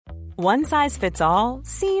One size fits all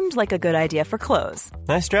seemed like a good idea for clothes.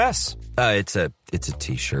 Nice dress. It's a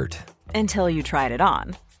t-shirt. Until you tried it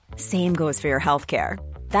on. Same goes for your healthcare.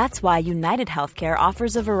 That's why United Healthcare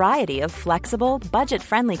offers a variety of flexible,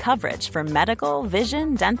 budget-friendly coverage for medical,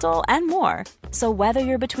 vision, dental, and more. So whether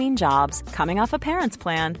you're between jobs, coming off a parent's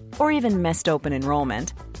plan, or even missed open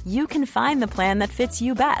enrollment, you can find the plan that fits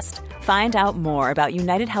you best. Find out more about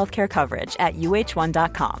United Healthcare coverage at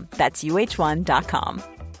uh1.com. That's uh1.com.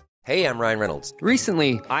 Hey, I'm Ryan Reynolds.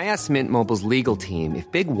 Recently, I asked Mint Mobile's legal team if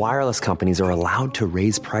big wireless companies are allowed to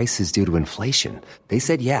raise prices due to inflation. They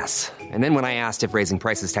said yes. And then when I asked if raising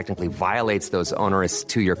prices technically violates those onerous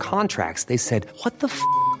two-year contracts, they said, "What the f***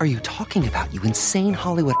 are you talking about, you insane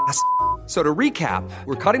Hollywood ass f- So to recap,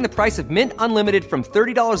 we're cutting the price of Mint Unlimited from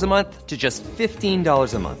 $30 a month to just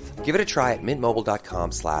 $15 a month. Give it a try at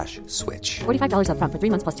mintmobile.com/switch. $45 up front for 3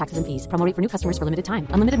 months plus taxes and fees. Promo rate for new customers for limited time.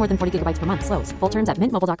 Unlimited more than 40 gigabytes per month. Slows full terms at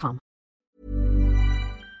mintmobile.com.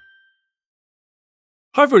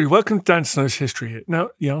 Hi everybody, welcome to Dan Snow's History Hit.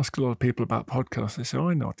 Now, you ask a lot of people about podcasts, they say,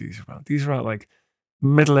 I know what these are about. These are about like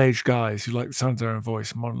middle-aged guys who like the sound of their own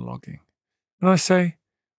voice monologuing. And I say,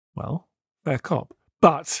 well, fair cop.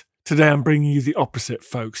 But today I'm bringing you the opposite,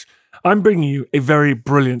 folks. I'm bringing you a very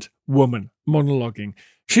brilliant woman monologuing.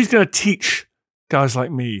 She's going to teach guys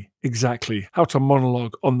like me exactly how to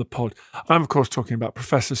monologue on the pod. I'm, of course, talking about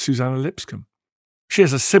Professor Suzannah Lipscomb. She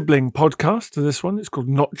has a sibling podcast to this one. It's called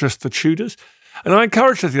Not Just the Tudors. And I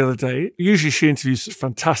encouraged her the other day. Usually she interviews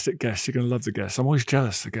fantastic guests. You're going to love the guests. I'm always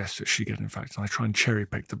jealous of the guests that she gets, in fact. And I try and cherry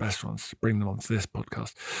pick the best ones to bring them onto this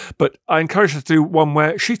podcast. But I encouraged her to do one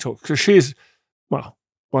where she talks, because she is, well,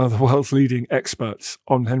 one of the world's leading experts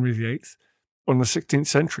on Henry VIII, on the 16th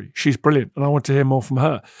century. She's brilliant, and I want to hear more from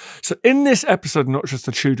her. So in this episode, Not Just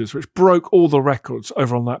the Tudors, which broke all the records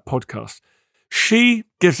over on that podcast, she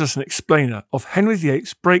gives us an explainer of Henry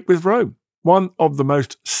VIII's break with Rome, one of the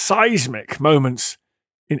most seismic moments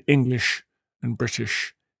in English and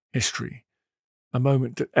British history, a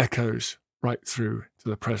moment that echoes right through to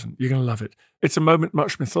the present. You're going to love it. It's a moment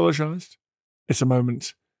much mythologized. It's a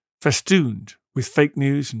moment festooned with fake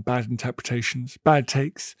news and bad interpretations, bad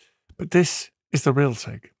takes. But this is the real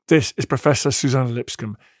take. This is Professor Suzannah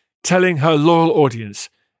Lipscomb telling her loyal audience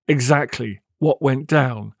exactly what went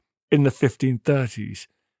down in the 1530s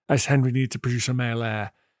as Henry needed to produce a male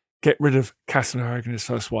heir, get rid of Catherine O'Hagan, his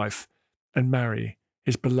first wife, and marry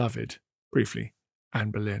his beloved, briefly,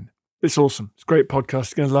 Anne Boleyn. It's awesome. It's a great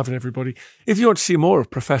podcast. You're going to love it, everybody. If you want to see more of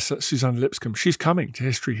Professor Suzannah Lipscomb, she's coming to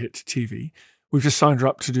History Hit TV. We've just signed her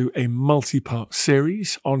up to do a multi-part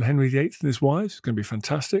series on Henry VIII and his wives. It's going to be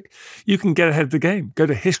fantastic. You can get ahead of the game. Go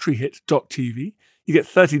to historyhit.tv. You get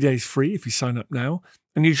 30 days free if you sign up now,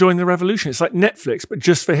 and you join the revolution. It's like Netflix, but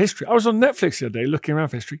just for history. I was on Netflix the other day looking around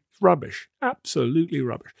for history. It's rubbish. Absolutely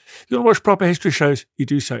rubbish. If you want to watch proper history shows, you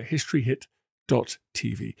do so at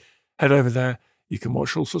historyhit.tv. Head over there. You can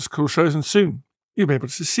watch all sorts of cool shows, and soon you'll be able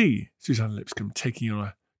to see Suzannah Lipscomb taking you on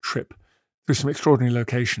a trip through some extraordinary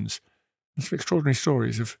locations and some extraordinary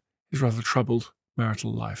stories of his rather troubled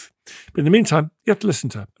marital life. But in the meantime, you have to listen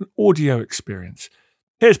to an audio experience.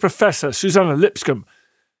 Here's Professor Suzannah Lipscomb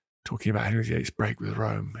talking about Henry VIII's break with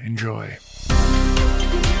Rome. Enjoy.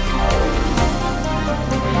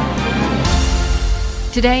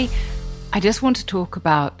 Today, I just want to talk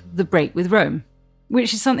about the break with Rome,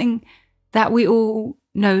 which is something that we all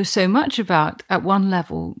know so much about at one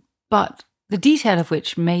level, but the detail of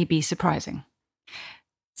which may be surprising.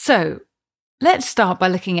 So, let's start by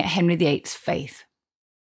looking at Henry VIII's faith.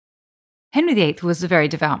 Henry VIII was a very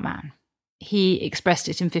devout man. He expressed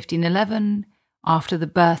it in 1511 after the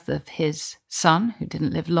birth of his son, who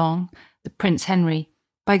didn't live long, the Prince Henry,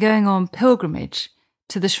 by going on pilgrimage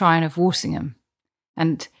to the shrine of Walsingham.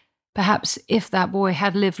 And perhaps if that boy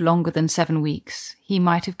had lived longer than 7 weeks, he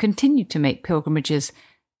might have continued to make pilgrimages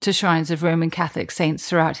to shrines of Roman Catholic saints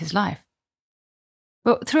throughout his life.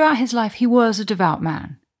 But throughout his life, he was a devout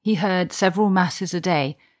man. He heard several masses a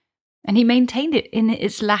day, and he maintained it in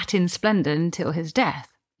its Latin splendour until his death.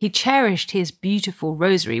 He cherished his beautiful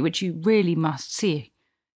rosary, which you really must see.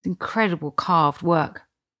 It's incredible carved work.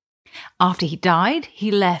 After he died, he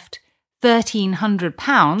left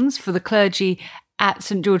 £1,300 for the clergy at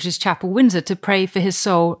St. George's Chapel, Windsor, to pray for his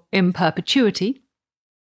soul in perpetuity.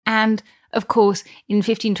 And, of course, in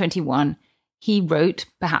 1521, he wrote,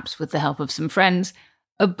 perhaps with the help of some friends,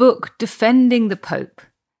 a book defending the Pope,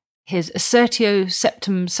 his Assertio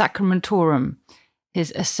Septem Sacramentorum,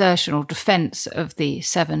 his assertional defence of the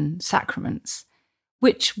 7 sacraments,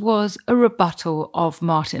 which was a rebuttal of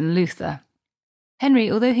Martin Luther. Henry,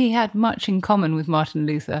 although he had much in common with Martin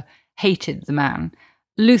Luther, hated the man,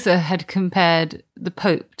 Luther had compared the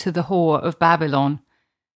Pope to the whore of Babylon,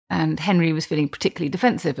 and Henry was feeling particularly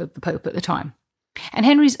defensive of the Pope at the time. And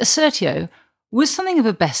Henry's Assertio was something of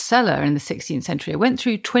a bestseller in the 16th century. It went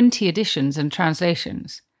through 20 editions and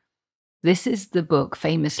translations. This is the book,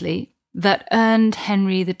 famously, that earned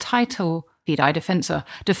Henry the title Fidei Defensor,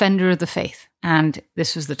 Defender of the Faith. And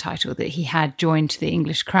this was the title that he had joined to the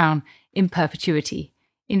English crown in perpetuity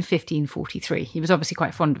in 1543. He was obviously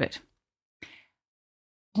quite fond of it.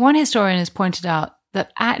 One historian has pointed out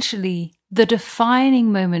that actually the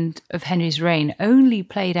defining moment of Henry's reign only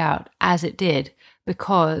played out as it did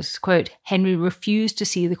because, quote, Henry refused to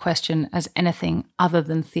see the question as anything other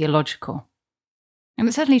than theological. And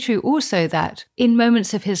it's certainly true also that in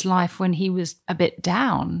moments of his life when he was a bit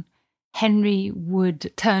down, Henry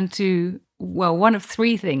would turn to, well, one of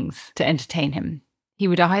three things to entertain him. He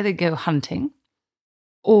would either go hunting,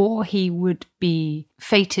 or he would be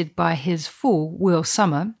fated by his fool, Will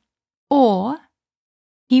Summer, or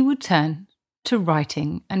he would turn to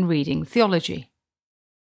writing and reading theology.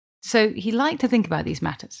 So he liked to think about these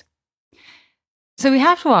matters. So we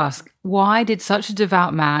have to ask, why did such a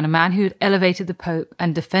devout man, a man who had elevated the Pope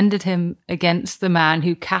and defended him against the man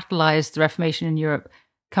who catalyzed the Reformation in Europe,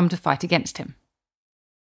 come to fight against him?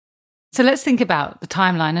 So let's think about the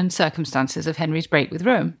timeline and circumstances of Henry's break with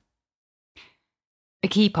Rome. A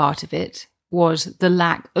key part of it was the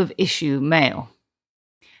lack of issue mail.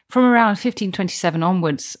 From around 1527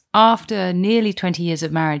 onwards, after nearly 20 years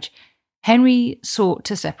of marriage, Henry sought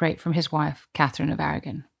to separate from his wife, Catherine of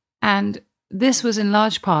Aragon. And this was in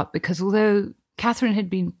large part because although Catherine had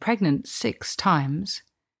been pregnant 6 times,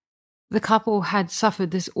 the couple had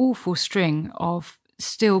suffered this awful string of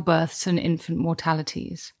stillbirths and infant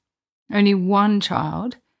mortalities. Only one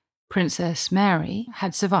child, Princess Mary,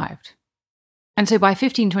 had survived. And so by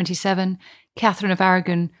 1527, Catherine of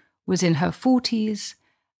Aragon was in her 40s,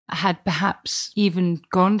 had perhaps even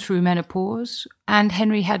gone through menopause, and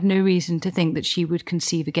Henry had no reason to think that she would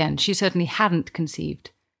conceive again. She certainly hadn't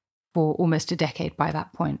conceived for almost a decade by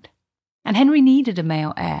that point. And Henry needed a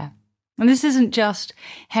male heir. And this isn't just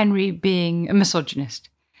Henry being a misogynist.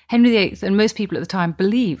 Henry VIII and most people at the time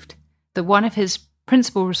believed that one of his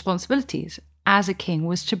principal responsibilities as a king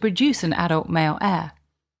was to produce an adult male heir.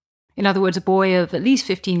 In other words, a boy of at least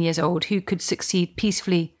 15 years old who could succeed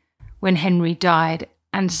peacefully when Henry died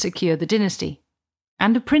and secure the dynasty.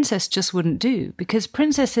 And a princess just wouldn't do, because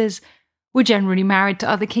princesses were generally married to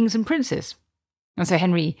other kings and princes. And so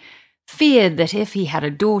Henry feared that if he had a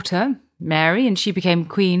daughter, Mary, and she became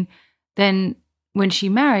queen, then when she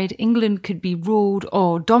married, England could be ruled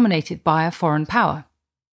or dominated by a foreign power.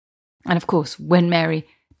 And of course, when Mary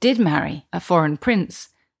did marry a foreign prince,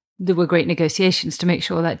 there were great negotiations to make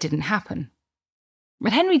sure that didn't happen.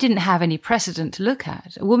 But Henry didn't have any precedent to look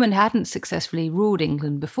at. A woman hadn't successfully ruled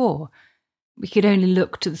England before. We could only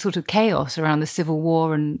look to the sort of chaos around the Civil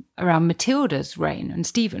War and around Matilda's reign and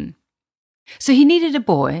Stephen. So he needed a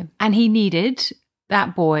boy, and he needed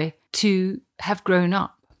that boy to have grown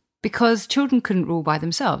up, because children couldn't rule by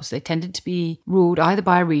themselves. They tended to be ruled either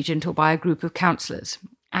by a regent or by a group of councillors.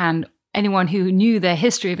 And anyone who knew their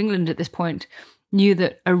history of England at this point knew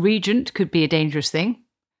that a regent could be a dangerous thing.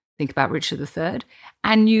 Think about Richard III,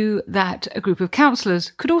 and knew that a group of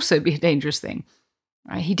councillors could also be a dangerous thing.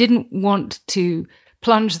 He didn't want to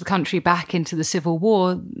plunge the country back into the civil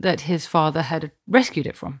war that his father had rescued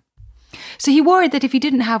it from. So he worried that if he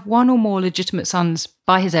didn't have one or more legitimate sons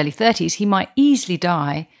by his early 30s, he might easily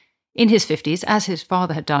die in his 50s, as his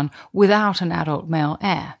father had done, without an adult male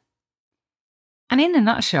heir. And in a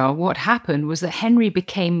nutshell, what happened was that Henry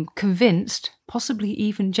became convinced, possibly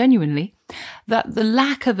even genuinely, that the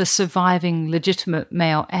lack of a surviving legitimate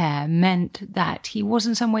male heir meant that he was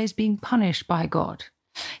in some ways being punished by God.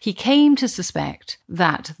 He came to suspect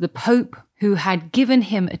that the Pope, who had given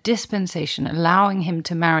him a dispensation allowing him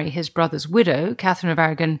to marry his brother's widow, Catherine of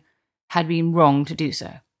Aragon, had been wrong to do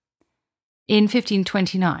so. In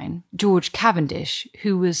 1529, George Cavendish,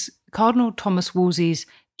 who was Cardinal Thomas Wolsey's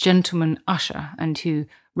gentleman usher and who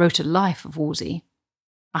wrote a life of Wolsey,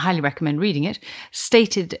 I highly recommend reading it,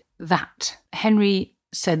 stated that Henry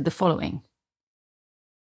said the following: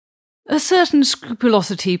 "A certain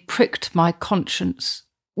scrupulosity pricked my conscience,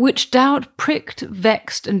 which doubt pricked,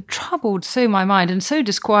 vexed, and troubled so my mind, and so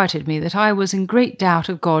disquieted me that I was in great doubt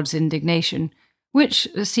of God's indignation, which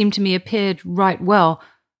seemed to me appeared right well.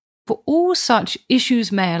 For all such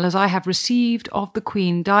issues male as I have received of the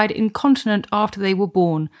Queen died incontinent after they were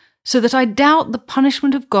born, so that I doubt the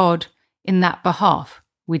punishment of God in that behalf."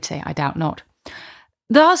 We'd say, I doubt not.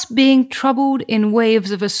 Thus, being troubled in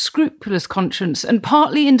waves of a scrupulous conscience, and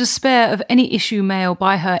partly in despair of any issue male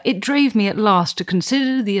by her, it drave me at last to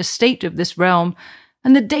consider the estate of this realm,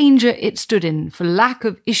 and the danger it stood in for lack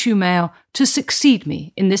of issue male to succeed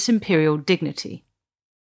me in this imperial dignity.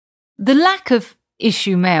 The lack of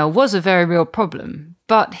issue male was a very real problem,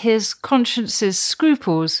 but his conscience's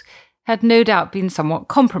scruples had no doubt been somewhat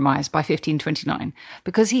compromised by 1529,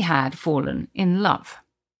 because he had fallen in love.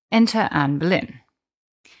 Enter Anne Boleyn.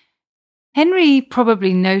 Henry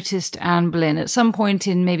probably noticed Anne Boleyn at some point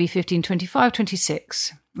in maybe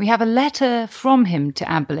 1525-26. We have a letter from him to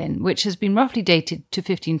Anne Boleyn, which has been roughly dated to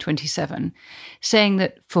 1527, saying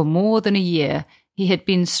that for more than a year he had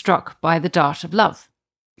been struck by the dart of love.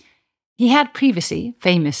 He had previously,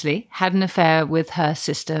 famously, had an affair with her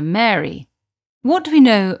sister Mary. What do we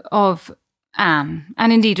know of Anne,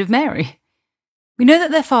 and indeed of Mary? We know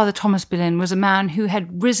that their father, Thomas Boleyn, was a man who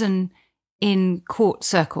had risen in court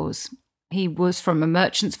circles. He was from a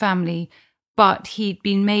merchant's family, but he'd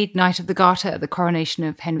been made Knight of the Garter at the coronation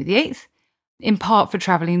of Henry VIII, in part for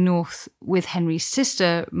travelling north with Henry's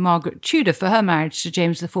sister, Margaret Tudor, for her marriage to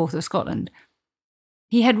James IV of Scotland.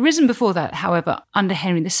 He had risen before that, however, under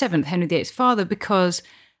Henry VII, Henry VIII's father, because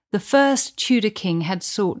the first Tudor king had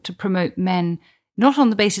sought to promote men not on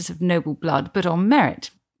the basis of noble blood, but on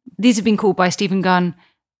merit. These have been called by Stephen Gunn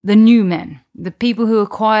the new men, the people who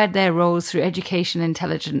acquired their roles through education,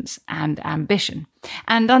 intelligence, and ambition.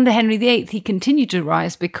 And under Henry VIII, he continued to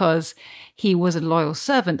rise because he was a loyal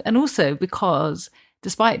servant, and also because,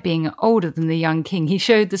 despite being older than the young king, he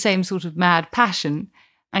showed the same sort of mad passion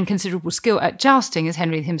and considerable skill at jousting as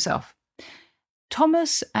Henry himself.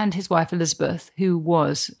 Thomas and his wife Elizabeth, who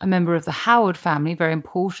was a member of the Howard family, very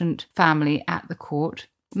important family at the court,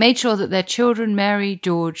 made sure that their children, Mary,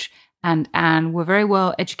 George, and Anne, were very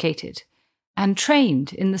well educated and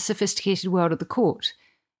trained in the sophisticated world of the court.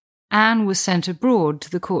 Anne was sent abroad to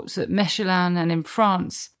the courts at Mechlin and in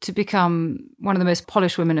France to become one of the most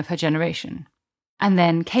polished women of her generation, and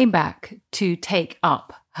then came back to take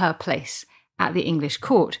up her place at the English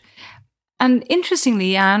court. And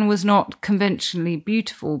interestingly, Anne was not conventionally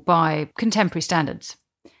beautiful by contemporary standards.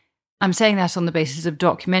 I'm saying that on the basis of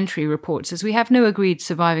documentary reports, as we have no agreed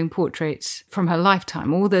surviving portraits from her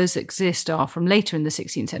lifetime. All those that exist are from later in the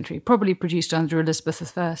 16th century, probably produced under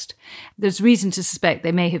Elizabeth I. There's reason to suspect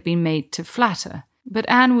they may have been made to flatter. But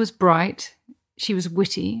Anne was bright, she was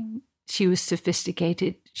witty, she was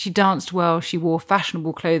sophisticated, she danced well, she wore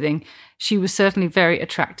fashionable clothing, she was certainly very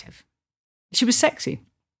attractive. She was sexy,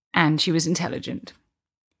 and she was intelligent.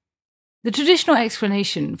 The traditional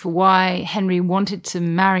explanation for why Henry wanted to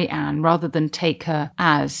marry Anne rather than take her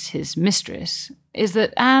as his mistress is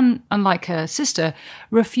that Anne, unlike her sister,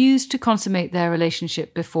 refused to consummate their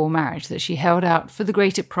relationship before marriage, that she held out for the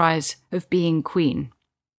greater prize of being queen.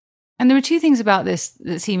 And there are two things about this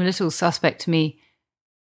that seem a little suspect to me.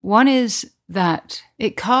 One is that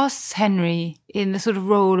it casts Henry in the sort of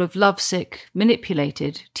role of lovesick,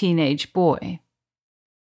 manipulated teenage boy.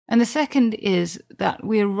 And the second is that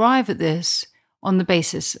we arrive at this on the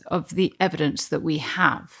basis of the evidence that we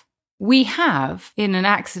have. We have, in an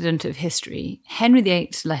accident of history, Henry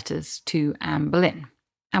VIII's letters to Anne Boleyn,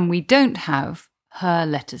 and we don't have her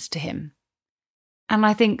letters to him. And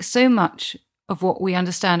I think so much of what we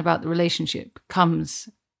understand about the relationship comes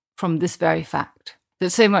from this very fact, that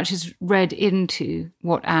so much is read into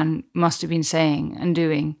what Anne must have been saying and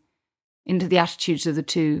doing, into the attitudes of the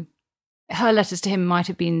two. Her letters to him might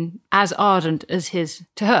have been as ardent as his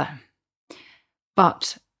to her.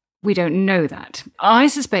 But we don't know that. I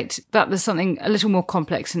suspect that there's something a little more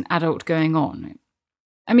complex and adult going on.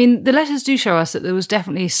 I mean, the letters do show us that there was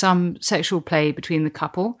definitely some sexual play between the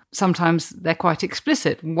couple. Sometimes they're quite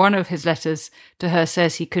explicit. One of his letters to her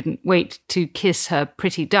says he couldn't wait to kiss her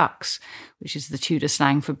pretty ducks, which is the Tudor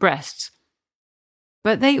slang for breasts.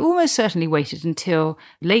 But they almost certainly waited until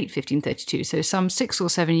late 1532, so some 6 or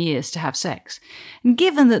 7 years to have sex. And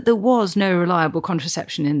given that there was no reliable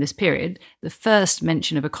contraception in this period, the first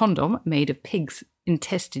mention of a condom made of pig's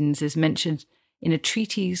intestines is mentioned in a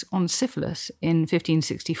treatise on syphilis in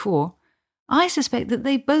 1564, I suspect that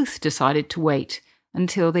they both decided to wait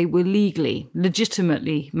until they were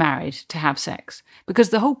legitimately married to have sex, because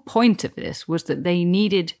the whole point of this was that they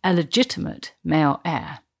needed a legitimate male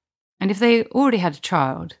heir. And if they already had a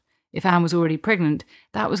child, if Anne was already pregnant,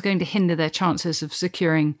 that was going to hinder their chances of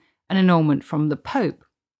securing an annulment from the Pope.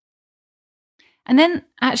 And then,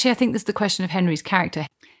 actually, I think there's the question of Henry's character.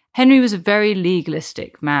 Henry was a very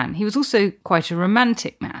legalistic man. He was also quite a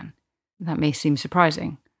romantic man. That may seem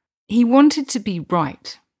surprising. He wanted to be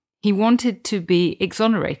right. He wanted to be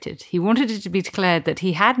exonerated. He wanted it to be declared that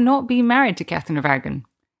he had not been married to Catherine of Aragon,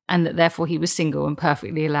 and that therefore he was single and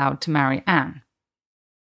perfectly allowed to marry Anne.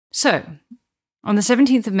 So, on the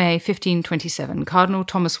 17th of May, 1527, Cardinal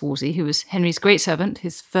Thomas Wolsey, who was Henry's great servant,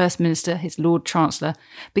 his first minister, his Lord Chancellor,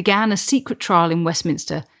 began a secret trial in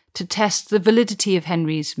Westminster to test the validity of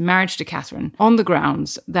Henry's marriage to Catherine on the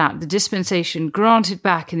grounds that the dispensation granted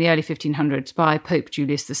back in the early 1500s by Pope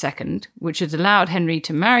Julius II, which had allowed Henry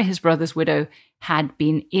to marry his brother's widow, had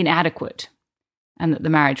been inadequate, and that the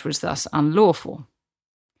marriage was thus unlawful.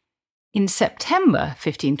 In September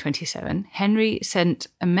 1527, Henry sent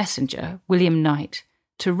a messenger, William Knight,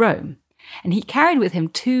 to Rome, and he carried with him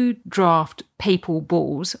 2 draft papal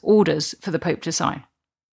bulls, orders for the Pope to sign.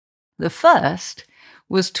 The first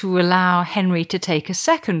was to allow Henry to take a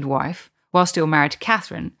second wife while still married to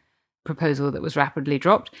Catherine, a proposal that was rapidly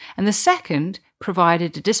dropped, and the second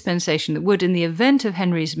provided a dispensation that would, in the event of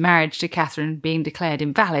Henry's marriage to Catherine being declared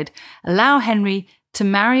invalid, allow Henry to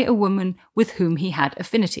marry a woman with whom he had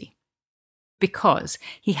affinity. Because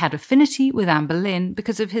he had affinity with Anne Boleyn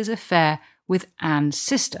because of his affair with Anne's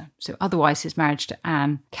sister, so otherwise his marriage to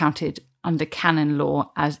Anne counted under canon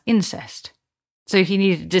law as incest. So he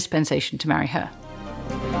needed a dispensation to marry her.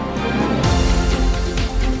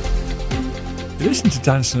 Listen to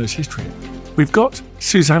Dan Snow's History. We've got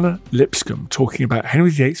Susanna Lipscomb talking about Henry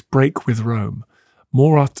VIII's break with Rome.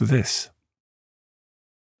 More after this.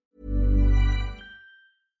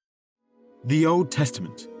 The Old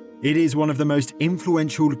Testament. It is one of the most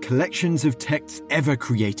influential collections of texts ever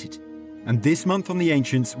created. And this month on The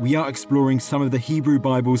Ancients, we are exploring some of the Hebrew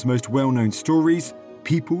Bible's most well-known stories,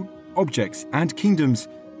 people, objects, and kingdoms,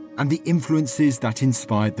 and the influences that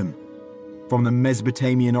inspired them. From the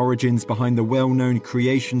Mesopotamian origins behind the well-known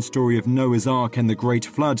creation story of Noah's Ark and the Great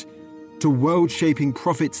Flood, to world-shaping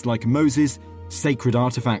prophets like Moses, sacred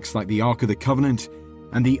artifacts like the Ark of the Covenant,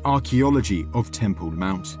 and the archaeology of Temple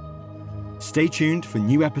Mount. Stay tuned for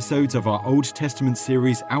new episodes of our Old Testament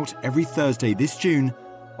series out every Thursday this June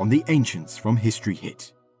on The Ancients from History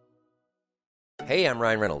Hit. Hey, I'm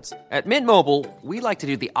Ryan Reynolds. At Mint Mobile, we like to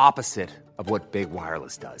do the opposite of what Big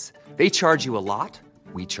Wireless does. They charge you a lot,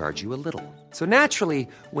 we charge you a little. So naturally,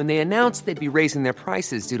 when they announced they'd be raising their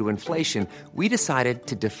prices due to inflation, we decided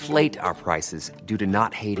to deflate our prices due to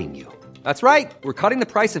not hating you. That's right. We're cutting the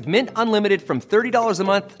price of Mint Unlimited from $30 a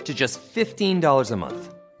month to just $15 a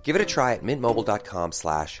month. Give it a try at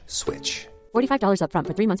mintmobile.com/switch. $45 up front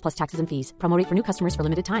for 3 months plus taxes and fees. Promo rate for new customers for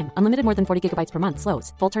limited time. Unlimited more than 40 gigabytes per month.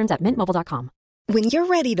 Slows full terms at mintmobile.com. When you're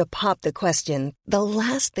ready to pop the question, the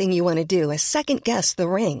last thing you want to do is second-guess the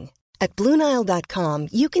ring. At BlueNile.com,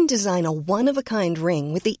 you can design a one-of-a-kind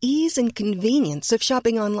ring with the ease and convenience of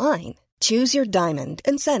shopping online. Choose your diamond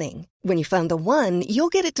and setting. When you find the one, you'll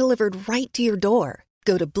get it delivered right to your door.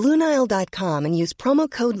 Go to BlueNile.com and use promo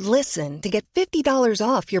code LISTEN to get $50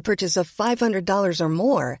 off your purchase of $500 or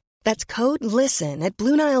more. That's code LISTEN at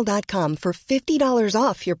BlueNile.com for $50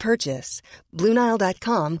 off your purchase.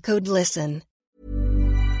 BlueNile.com, code LISTEN.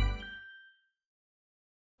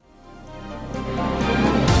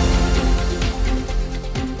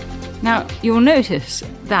 Now, you'll notice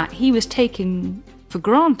that he was taking for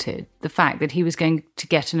granted the fact that he was going to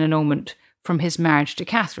get an annulment from his marriage to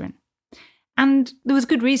Catherine. And there was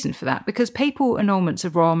good reason for that, because papal annulments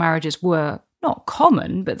of royal marriages were not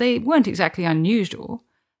common, but they weren't exactly unusual.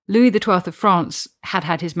 Louis XII of France had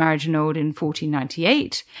had his marriage annulled in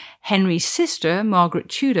 1498. Henry's sister, Margaret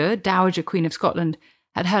Tudor, Dowager Queen of Scotland,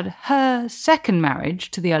 had had her second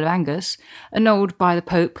marriage to the Earl of Angus annulled by the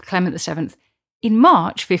Pope Clement VII in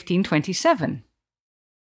March 1527.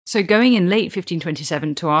 So going in late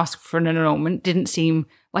 1527 to ask for an annulment didn't seem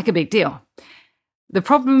like a big deal. The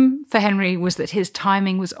problem for Henry was that his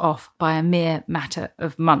timing was off by a mere matter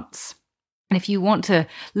of months. And if you want to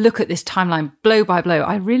look at this timeline blow by blow,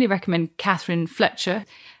 I really recommend Catherine Fletcher.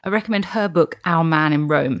 I recommend her book, Our Man in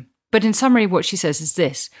Rome. But in summary, what she says is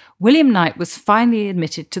this: William Knight was finally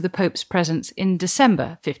admitted to the Pope's presence in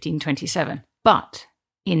December 1527. But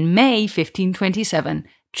in May 1527,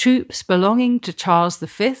 troops belonging to Charles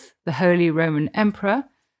V, the Holy Roman Emperor,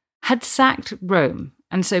 had sacked Rome,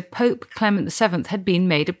 and so Pope Clement VII had been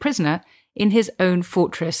made a prisoner in his own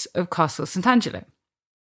fortress of Castle Sant'Angelo.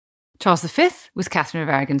 Charles V was Catherine of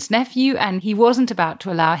Aragon's nephew, and he wasn't about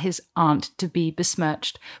to allow his aunt to be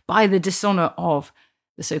besmirched by the dishonour of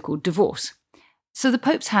the so-called divorce. So the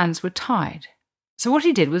Pope's hands were tied. So what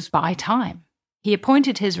he did was buy time. He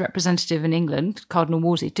appointed his representative in England, Cardinal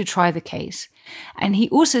Wolsey, to try the case, and he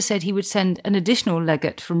also said he would send an additional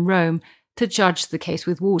legate from Rome to judge the case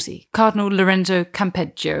with Wolsey, Cardinal Lorenzo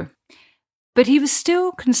Campeggio. But he was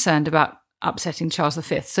still concerned about upsetting Charles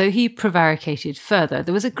V, so he prevaricated further.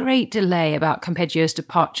 There was a great delay about Campeggio's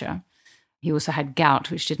departure. He also had gout,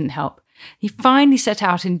 which didn't help. He finally set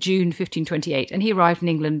out in June 1528, and he arrived in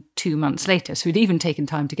England 2 months later, so he'd even taken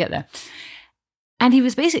time to get there. And he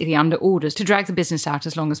was basically under orders to drag the business out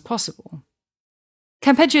as long as possible.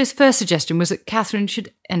 Campeggio's first suggestion was that Catherine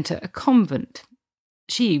should enter a convent.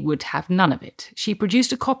 She would have none of it. She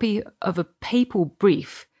produced a copy of a papal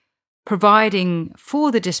brief providing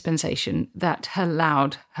for the dispensation that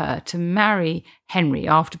allowed her to marry Henry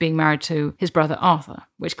after being married to his brother Arthur,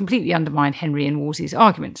 which completely undermined Henry and Wolsey's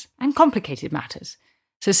arguments and complicated matters.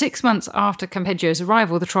 So 6 months after Campeggio's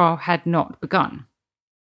arrival, the trial had not begun.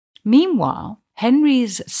 Meanwhile,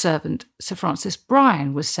 Henry's servant, Sir Francis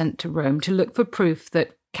Bryan, was sent to Rome to look for proof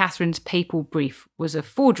that Catherine's papal brief was a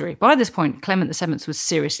forgery. By this point, Clement VII was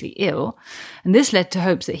seriously ill, and this led to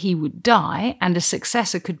hopes that he would die and a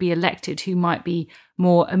successor could be elected who might be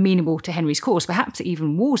more amenable to Henry's cause, perhaps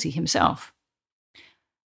even Wolsey himself.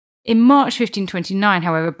 In March 1529,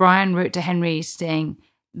 however, Bryan wrote to Henry saying,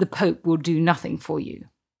 "The Pope will do nothing for you."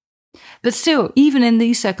 But still, even in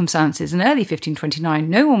these circumstances, in early 1529,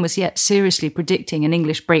 no one was yet seriously predicting an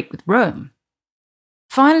English break with Rome.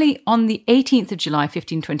 Finally, on the 18th of July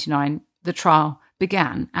 1529, the trial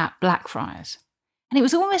began at Blackfriars, and it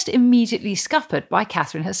was almost immediately scuppered by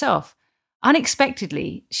Catherine herself.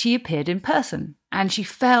 Unexpectedly, she appeared in person, and she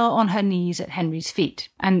fell on her knees at Henry's feet.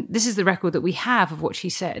 And this is the record that we have of what she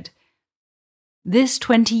said. "This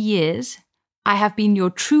 20 years I have been your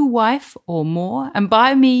true wife or more, and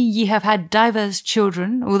by me ye have had divers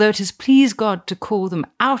children, although it has pleased God to call them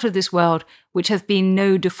out of this world, which hath been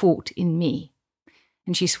no default in me."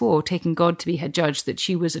 And she swore, taking God to be her judge, that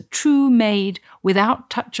she was a true maid without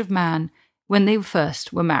touch of man when they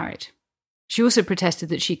first were married. She also protested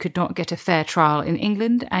that she could not get a fair trial in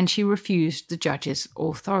England, and she refused the judge's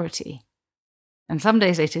authority. And some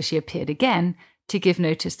days later she appeared again to give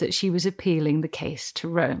notice that she was appealing the case to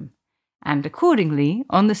Rome. And accordingly,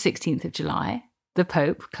 on the 16th of July, the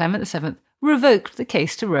Pope, Clement VII, revoked the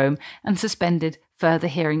case to Rome and suspended further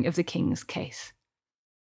hearing of the king's case.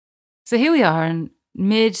 So here we are in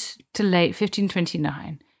mid to late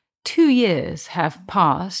 1529. 2 years have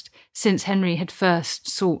passed since Henry had first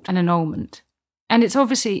sought an annulment. And it's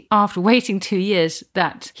obviously after waiting 2 years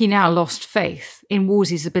that he now lost faith in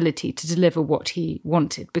Wolsey's ability to deliver what he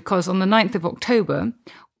wanted, because on the 9th of October,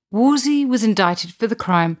 Wolsey was indicted for the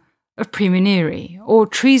crime of praemunire, or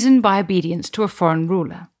treason by obedience to a foreign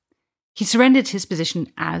ruler. He surrendered his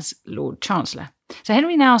position as Lord Chancellor. So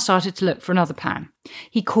Henry now started to look for another plan.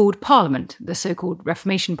 He called Parliament, the so-called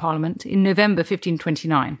Reformation Parliament, in November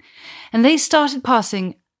 1529, and they started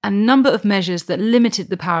passing a number of measures that limited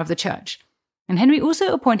the power of the church. And Henry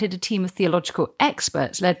also appointed a team of theological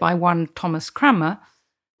experts led by one Thomas Cranmer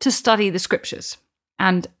to study the scriptures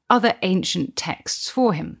and other ancient texts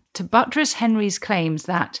for him, to buttress Henry's claims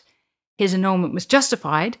that his annulment was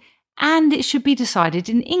justified and it should be decided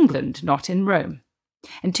in England, not in Rome.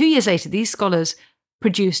 And 2 years later, these scholars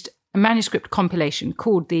produced a manuscript compilation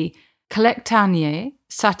called the Collectanea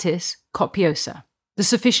Satis Copiosa, the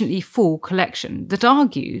sufficiently full collection, that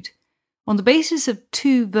argued, on the basis of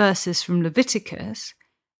 2 verses from Leviticus,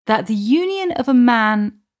 that the union of a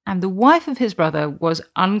man and the wife of his brother was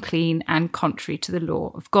unclean and contrary to the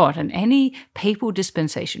law of God, and any papal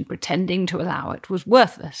dispensation pretending to allow it was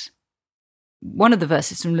worthless. One of the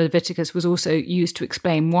verses from Leviticus was also used to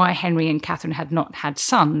explain why Henry and Catherine had not had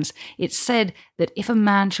sons. It said that if a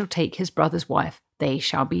man shall take his brother's wife, they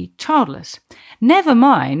shall be childless. Never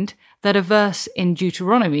mind that a verse in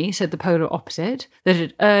Deuteronomy said the polar opposite, that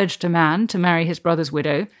it urged a man to marry his brother's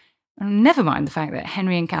widow. And never mind the fact that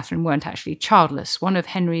Henry and Catherine weren't actually childless. One of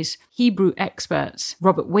Henry's Hebrew experts,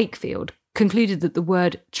 Robert Wakefield, concluded that the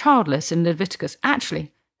word childless in Leviticus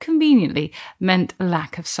actually, conveniently, meant a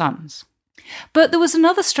lack of sons. But there was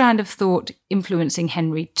another strand of thought influencing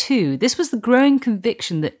Henry too. This was the growing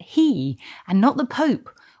conviction that he, and not the Pope,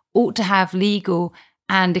 ought to have legal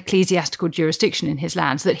and ecclesiastical jurisdiction in his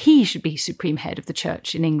lands, that he should be supreme head of the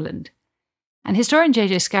church in England. And historian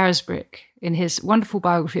J.J. Scarisbrick, in his wonderful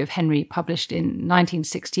biography of Henry published in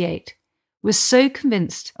 1968, was so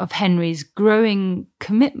convinced of Henry's growing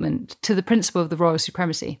commitment to the principle of the royal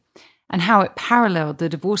supremacy and how it paralleled the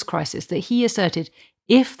divorce crisis that he asserted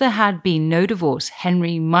if there had been no divorce,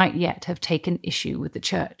 Henry might yet have taken issue with the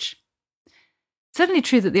church. It's certainly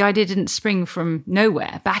true that the idea didn't spring from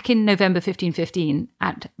nowhere. Back in November 1515,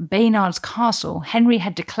 at Baynard's Castle, Henry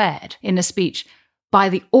had declared in a speech, "By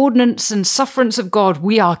the ordinance and sufferance of God,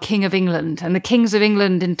 we are King of England, and the kings of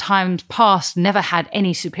England in times past never had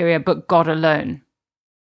any superior but God alone."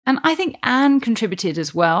 And I think Anne contributed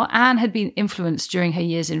as well. Anne had been influenced during her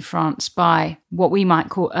years in France by what we might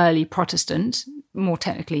call early Protestant, more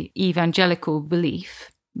technically evangelical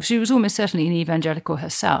belief. She was almost certainly an evangelical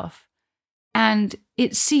herself. And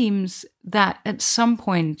it seems that at some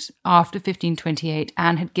point after 1528,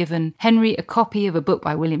 Anne had given Henry a copy of a book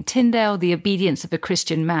by William Tyndale, The Obedience of a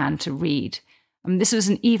Christian Man, to read. And this was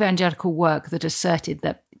an evangelical work that asserted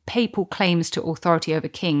that papal claims to authority over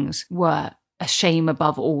kings were a shame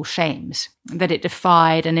above all shames, that it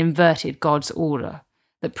defied and inverted God's order,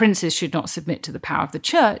 that princes should not submit to the power of the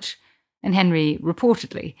church, and Henry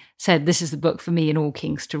reportedly said, "This is the book for me and all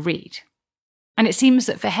kings to read." And it seems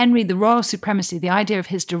that for Henry, the royal supremacy, the idea of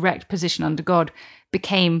his direct position under God,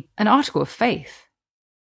 became an article of faith.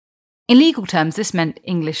 In legal terms, this meant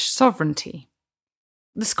English sovereignty.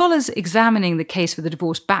 The scholars examining the case for the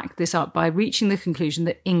divorce backed this up by reaching the conclusion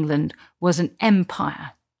that England was an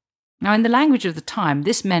empire. Now, in the language of the time,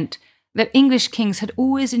 this meant that English kings had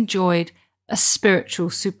always enjoyed a spiritual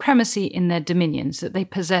supremacy in their dominions, that they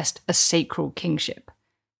possessed a sacral kingship.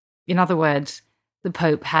 In other words, the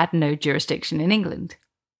Pope had no jurisdiction in England.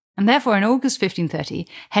 And therefore, in August 1530,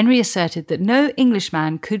 Henry asserted that no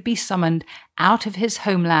Englishman could be summoned out of his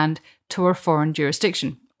homeland to a foreign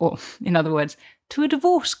jurisdiction, or, in other words, to a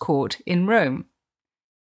divorce court in Rome.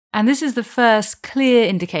 And this is the first clear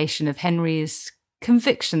indication of Henry's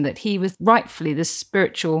conviction that he was rightfully the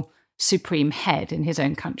spiritual supreme head in his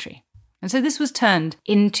own country. And so this was turned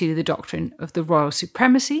into the doctrine of the royal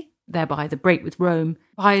supremacy, thereby the break with Rome,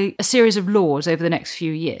 by a series of laws over the next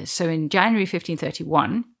few years. So in January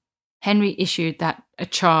 1531, Henry issued a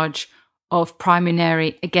charge of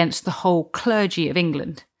praemunire against the whole clergy of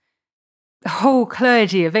England. The whole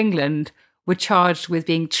clergy of England were charged with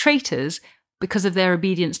being traitors because of their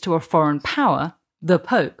obedience to a foreign power, the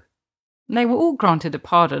Pope. And they were all granted a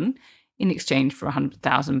pardon in exchange for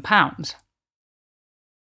 £100,000.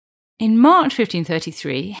 In March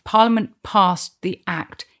 1533, Parliament passed the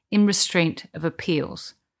Act in Restraint of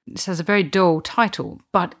Appeals. This has a very dull title,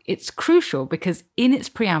 but it's crucial because in its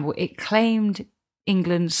preamble it claimed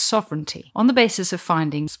England's sovereignty on the basis of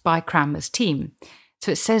findings by Cranmer's team.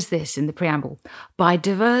 So it says this in the preamble: "By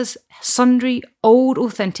divers sundry old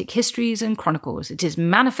authentic histories and chronicles, it is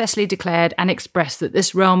manifestly declared and expressed that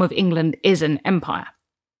this realm of England is an empire."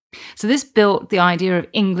 So this built the idea of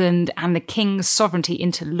England and the king's sovereignty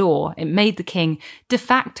into law. It made the king de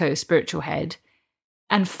facto spiritual head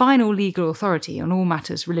and final legal authority on all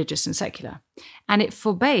matters religious and secular. And it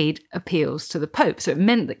forbade appeals to the Pope. So it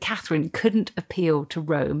meant that Catherine couldn't appeal to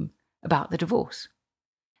Rome about the divorce.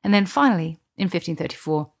 And then finally, in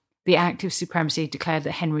 1534, the Act of Supremacy declared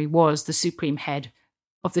that Henry was the supreme head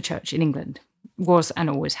of the church in England, was and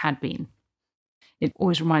always had been. It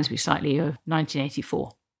always reminds me slightly of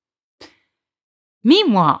 1984.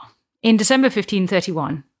 Meanwhile, in December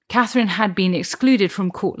 1531, Catherine had been excluded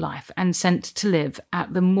from court life and sent to live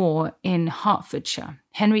at the moor in Hertfordshire.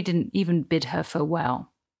 Henry didn't even bid her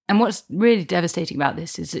farewell. And what's really devastating about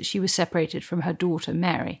this is that she was separated from her daughter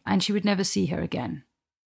Mary, and she would never see her again.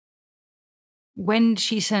 When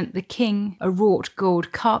she sent the king a wrought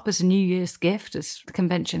gold cup as a New Year's gift, as the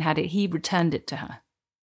convention had it, he returned it to her.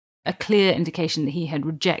 A clear indication that he had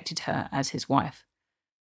rejected her as his wife.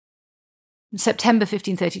 In September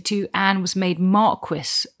 1532, Anne was made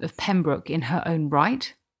Marquess of Pembroke in her own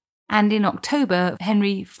right. And in October,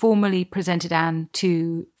 Henry formally presented Anne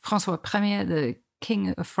to François Ier, the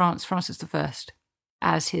King of France, Francis I,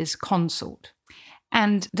 as his consort.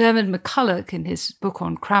 And Dermot McCulloch, in his book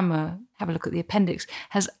on Cranmer, have a look at the appendix,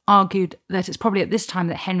 has argued that it's probably at this time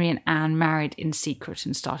that Henry and Anne married in secret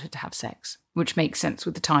and started to have sex, which makes sense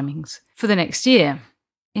with the timings for the next year.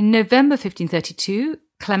 In November 1532,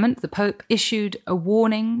 Clement, the Pope, issued a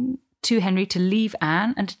warning to Henry to leave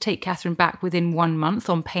Anne and to take Catherine back within 1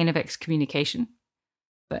 month on pain of excommunication.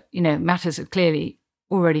 But, matters have clearly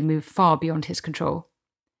already moved far beyond his control.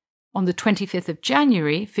 On the 25th of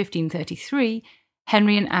January, 1533,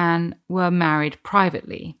 Henry and Anne were married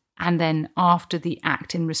privately, and then after the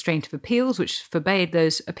Act in Restraint of Appeals, which forbade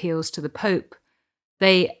those appeals to the Pope,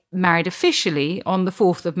 they married officially on the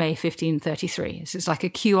 4th of May 1533. This is like a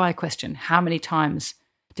QI question. How many times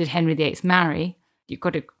did Henry VIII marry? You've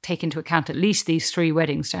got to take into account at least these 3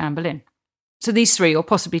 weddings to Anne Boleyn. So these 3, or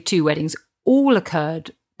possibly 2 weddings, all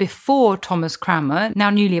occurred before Thomas Cranmer, now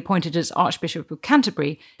newly appointed as Archbishop of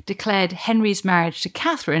Canterbury, declared Henry's marriage to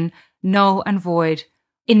Catherine null and void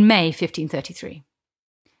in May 1533.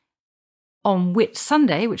 On Whit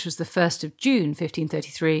Sunday, which was the 1st of June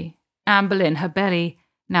 1533, Anne Boleyn, her belly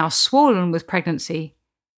now swollen with pregnancy,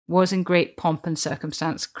 was in great pomp and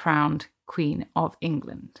circumstance crowned Queen of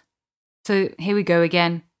England. So here we go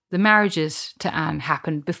again. the marriages to Anne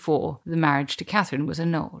happened before the marriage to Catherine was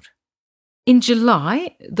annulled. In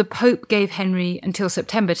July, the Pope gave Henry until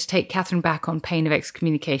September to take Catherine back on pain of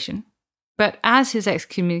excommunication. But as his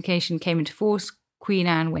excommunication came into force, Queen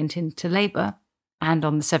Anne went into labour and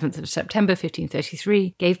on the 7th of September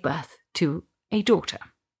 1533 gave birth to a daughter,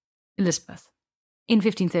 Elizabeth. In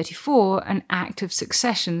 1534, an Act of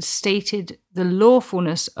Succession stated the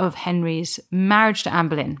lawfulness of Henry's marriage to Anne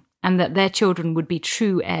Boleyn and that their children would be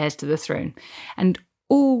true heirs to the throne. And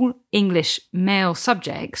all English male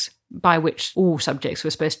subjects, by which all subjects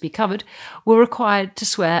were supposed to be covered, were required to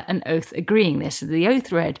swear an oath agreeing this. The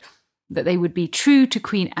oath read that they would be true to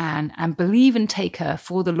Queen Anne and believe and take her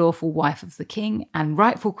for the lawful wife of the king and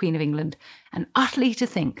rightful Queen of England, and utterly to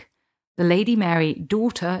think the Lady Mary,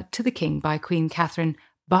 daughter to the king by Queen Catherine,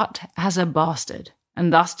 but as a bastard,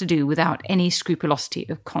 and thus to do without any scrupulosity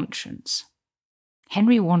of conscience.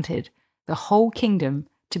 Henry wanted the whole kingdom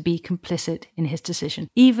to be complicit in his decision,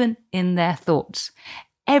 even in their thoughts.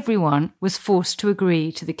 Everyone was forced to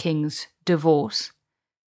agree to the king's divorce,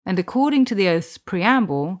 and according to the oath's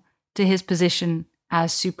preamble, to his position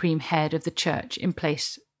as supreme head of the church in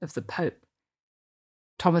place of the Pope.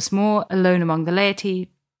 Thomas More, alone among the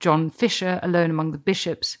laity, John Fisher, alone among the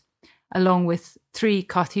bishops, along with 3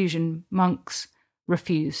 Carthusian monks,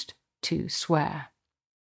 refused to swear.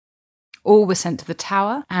 All were sent to the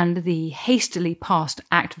Tower, and the hastily passed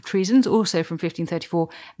Act of Treasons, also from 1534,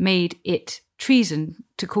 made it treason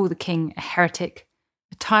to call the king a heretic,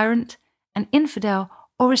 a tyrant, an infidel,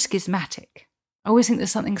 or a schismatic. I always think there's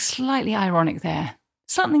something slightly ironic there,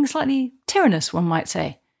 something slightly tyrannous, one might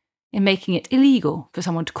say, in making it illegal for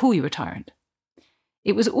someone to call you a tyrant.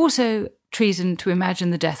 It was also treason to imagine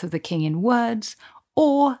the death of the king in words,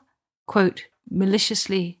 or, quote,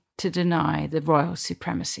 maliciously to deny the royal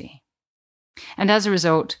supremacy. And as a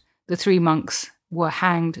result, the 3 monks were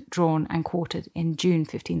hanged, drawn, and quartered in June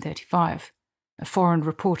 1535. A foreign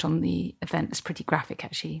report on the event is pretty graphic,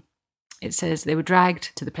 actually. It says they were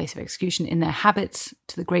dragged to the place of execution in their habits,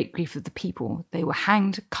 to the great grief of the people. They were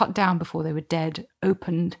hanged, cut down before they were dead,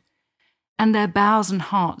 opened, and their bowels and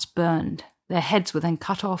hearts burned. Their heads were then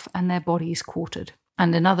cut off and their bodies quartered.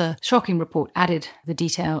 And another shocking report added the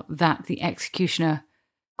detail that the executioner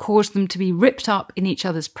caused them to be ripped up in each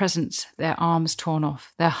other's presence, their arms torn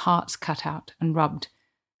off, their hearts cut out and rubbed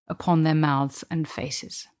upon their mouths and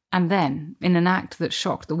faces. And then, in an act that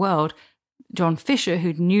shocked the world, John Fisher,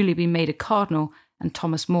 who'd newly been made a cardinal, and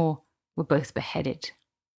Thomas More were both beheaded.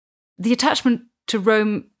 The attachment to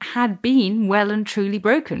Rome had been well and truly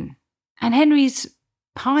broken, and Henry's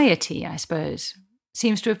piety, I suppose,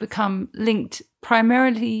 seems to have become linked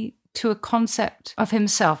primarily to a concept of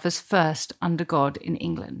himself as first under God in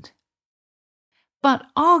England. But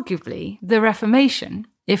arguably, the Reformation,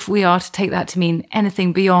 if we are to take that to mean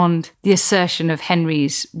anything beyond the assertion of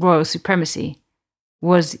Henry's royal supremacy,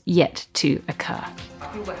 was yet to occur. I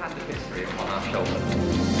feel the hand of history upon our shoulders.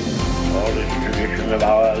 All this tradition of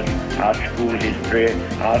ours, our school history,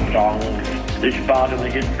 our songs, this part of the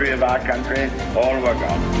history of our country, all were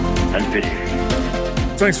gone and finished.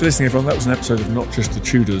 Thanks for listening, everyone. That was an episode of Not Just the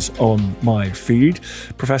Tudors on my feed.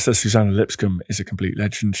 Professor Susanna Lipscomb is a complete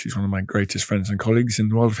legend. She's one of my greatest friends and colleagues in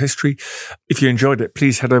the world of history. If you enjoyed it,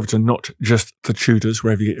 please head over to Not Just the Tudors,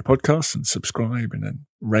 wherever you get your podcasts, and subscribe and then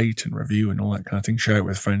rate and review and all that kind of thing. Share it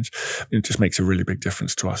with friends. It just makes a really big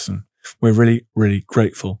difference to us. And we're really, really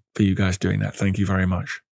grateful for you guys doing that. Thank you very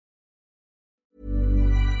much.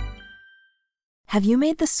 Have you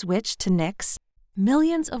made the switch to Knix?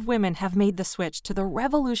 Millions of women have made the switch to the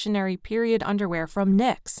revolutionary period underwear from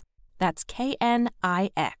Knix. That's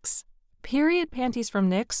Knix. Period panties from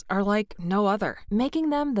Knix are like no other, making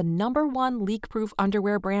them the #1 leak-proof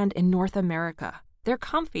underwear brand in North America. They're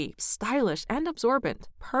comfy, stylish, and absorbent,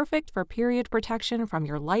 perfect for period protection from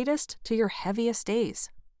your lightest to your heaviest days.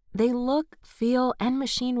 They look, feel, and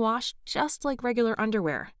machine wash just like regular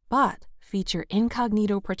underwear, but feature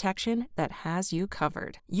incognito protection that has you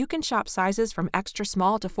covered. You can shop sizes from extra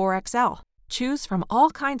small to 4XL. Choose from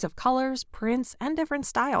all kinds of colors, prints, and different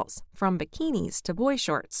styles, from bikinis to boy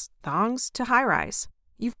shorts, thongs to high-rise.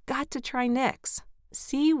 You've got to try Knix.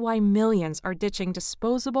 See why millions are ditching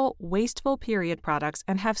disposable, wasteful period products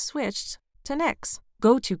and have switched to Knix.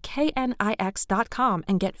 Go to knix.com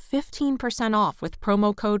and get 15% off with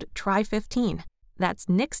promo code TRY15. That's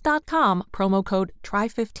Knix.com, promo code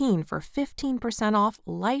TRY15 for 15% off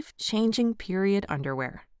life-changing period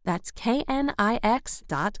underwear. That's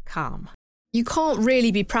knix.com. You can't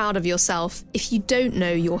really be proud of yourself if you don't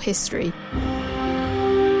know your history.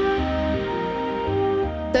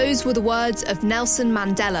 Those were the words of Nelson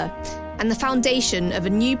Mandela, and the foundation of a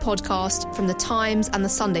new podcast from The Times and The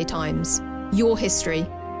Sunday Times, Your History.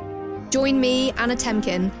 Join me, Anna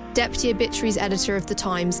Temkin, Deputy Obituaries Editor of The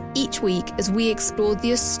Times, each week as we explore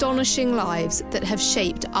the astonishing lives that have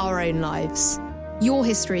shaped our own lives. Your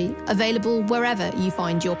History, available wherever you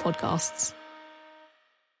find your podcasts.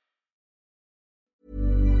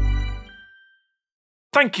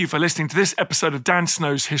 Thank you for listening to this episode of Dan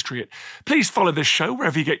Snow's History Hit. Please follow this show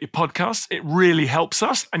wherever you get your podcasts. It really helps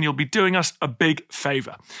us, and you'll be doing us a big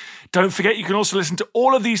favour. Don't forget, you can also listen to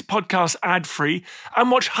all of these podcasts ad-free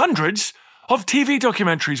and watch hundreds of TV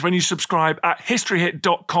documentaries when you subscribe at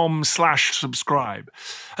historyhit.com/subscribe.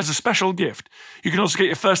 As a special gift, you can also get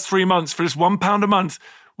your first 3 months for just £1 a month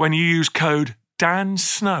when you use code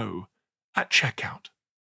DANSNOW at checkout.